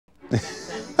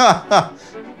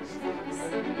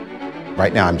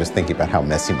Right now I'm just thinking about how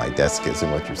messy my desk is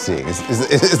and what you're seeing.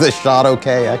 Is the shot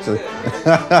okay, actually?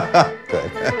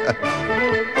 Good.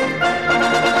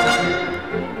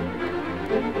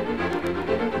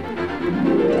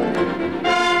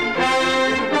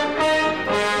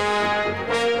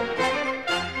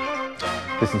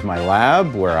 This is my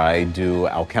lab where I do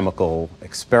alchemical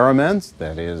experiments,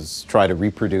 that is, try to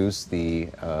reproduce the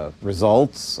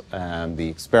results and the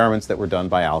experiments that were done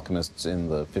by alchemists in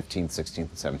the 15th, 16th,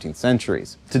 and 17th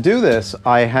centuries. To do this,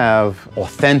 I have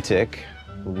authentic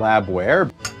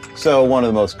labware. So one of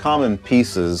the most common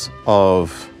pieces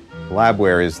of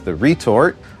labware is the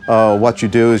retort. What you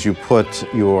do is you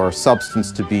put your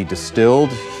substance to be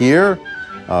distilled here,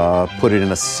 put it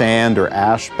in a sand or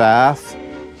ash bath,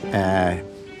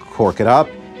 cork it up,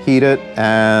 heat it,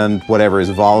 and whatever is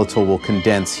volatile will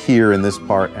condense here in this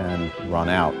part and run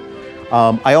out.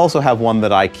 I also have one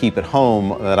that I keep at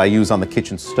home that I use on the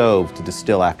kitchen stove to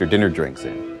distill after dinner drinks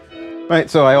in. Right,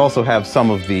 so I also have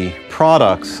some of the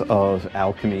products of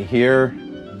alchemy here.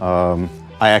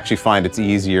 I actually find it's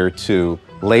easier to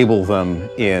label them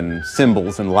in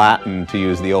symbols in Latin, to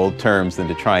use the old terms, than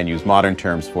to try and use modern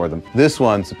terms for them. This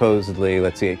one supposedly,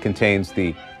 let's see, it contains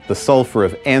the sulfur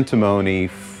of antimony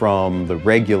from the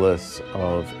regulus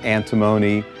of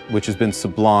antimony, which has been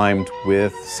sublimed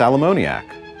with sal ammoniac.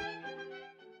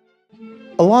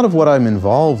 A lot of what I'm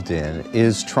involved in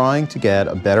is trying to get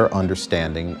a better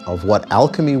understanding of what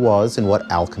alchemy was and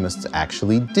what alchemists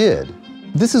actually did.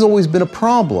 This has always been a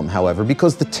problem, however,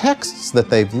 because the texts that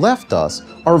they've left us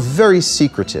are very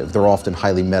secretive. They're often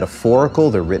highly metaphorical,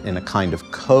 they're written in a kind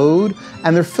of code,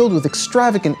 and they're filled with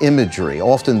extravagant imagery,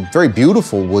 often very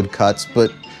beautiful woodcuts,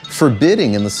 but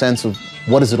forbidding in the sense of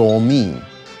what does it all mean?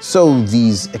 So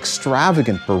these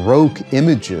extravagant Baroque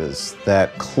images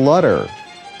that clutter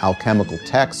alchemical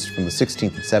texts from the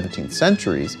 16th and 17th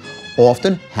centuries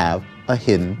often have a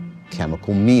hidden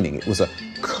chemical meaning. It was a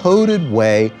coded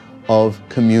way of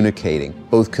communicating,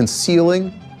 both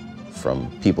concealing from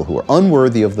people who are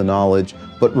unworthy of the knowledge,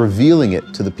 but revealing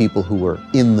it to the people who were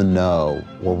in the know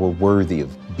or were worthy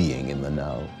of being in the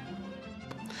know.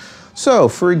 So,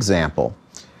 for example,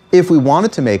 if we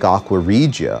wanted to make aqua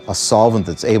regia, a solvent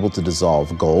that's able to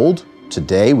dissolve gold,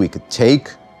 today we could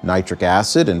take nitric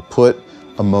acid and put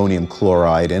ammonium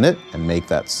chloride in it and make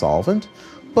that solvent,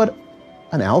 but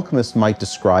an alchemist might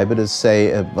describe it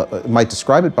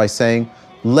by saying,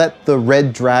 "Let the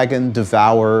red dragon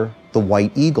devour the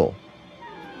white eagle."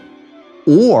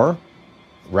 Or,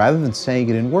 rather than saying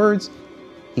it in words,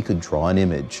 he could draw an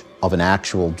image of an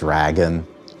actual dragon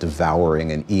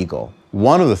devouring an eagle.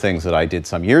 One of the things that I did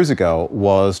some years ago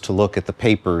was to look at the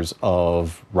papers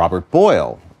of Robert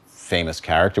Boyle, famous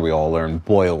character. We all learned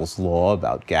Boyle's law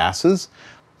about gases.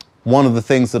 One of the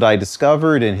things that I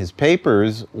discovered in his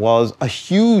papers was a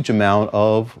huge amount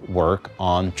of work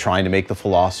on trying to make the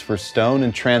Philosopher's Stone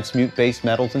and transmute base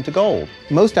metals into gold.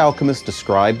 Most alchemists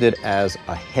described it as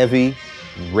a heavy,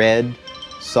 red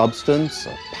substance,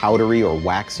 a powdery or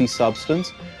waxy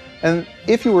substance. And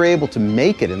if you were able to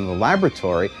make it in the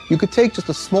laboratory, you could take just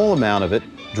a small amount of it,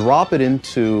 drop it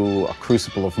into a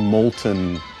crucible of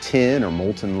molten tin or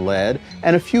molten lead,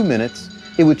 and in a few minutes,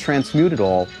 it would transmute it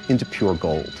all into pure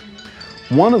gold.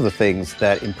 One of the things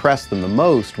that impressed them the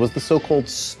most was the so-called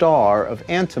star of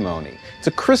antimony. It's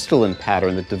a crystalline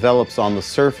pattern that develops on the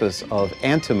surface of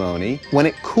antimony when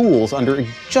it cools under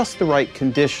just the right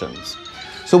conditions.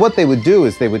 So what they would do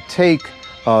is they would take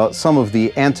some of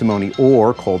the antimony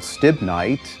ore called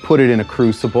stibnite, put it in a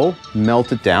crucible,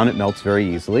 melt it down, it melts very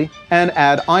easily, and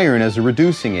add iron as a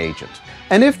reducing agent.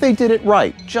 And if they did it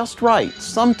right, just right,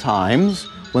 sometimes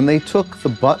when they took the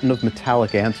button of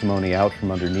metallic antimony out from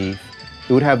underneath,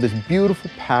 it would have this beautiful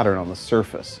pattern on the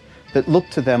surface that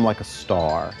looked to them like a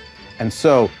star. And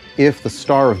so, if the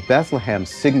Star of Bethlehem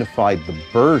signified the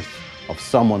birth of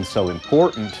someone so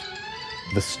important,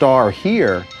 the star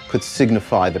here could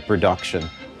signify the production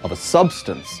of a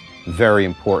substance very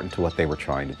important to what they were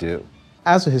trying to do.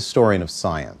 As a historian of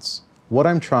science, what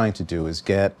I'm trying to do is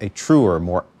get a truer,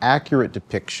 more accurate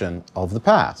depiction of the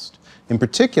past. In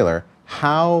particular,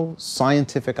 how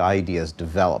scientific ideas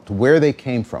developed, where they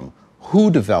came from,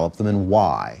 who developed them, and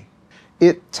why.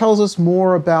 It tells us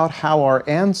more about how our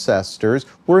ancestors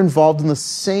were involved in the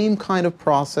same kind of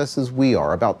process as we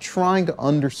are, about trying to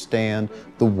understand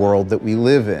the world that we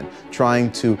live in,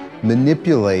 trying to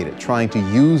manipulate it, trying to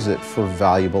use it for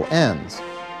valuable ends.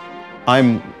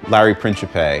 I'm Larry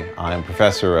Principe. I'm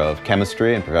professor of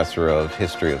chemistry and professor of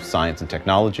history of science and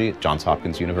technology at Johns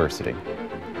Hopkins University.